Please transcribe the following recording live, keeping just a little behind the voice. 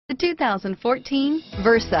The 2014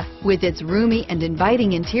 Versa. With its roomy and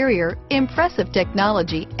inviting interior, impressive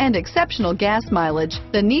technology, and exceptional gas mileage,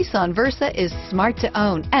 the Nissan Versa is smart to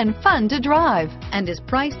own and fun to drive and is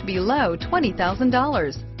priced below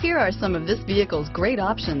 $20,000. Here are some of this vehicle's great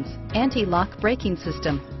options: anti-lock braking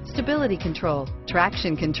system, stability control,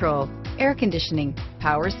 traction control, air conditioning,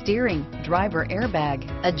 power steering, driver airbag,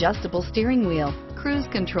 adjustable steering wheel, cruise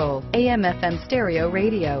control, AM/FM stereo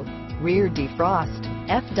radio, rear defrost,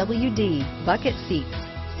 FWD, bucket seats,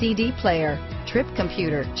 CD player, trip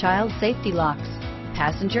computer, child safety locks,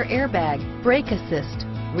 passenger airbag, brake assist,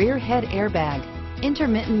 rear head airbag,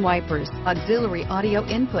 intermittent wipers, auxiliary audio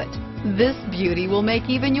input. This beauty will make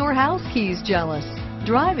even your house keys jealous.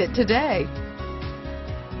 Drive it today.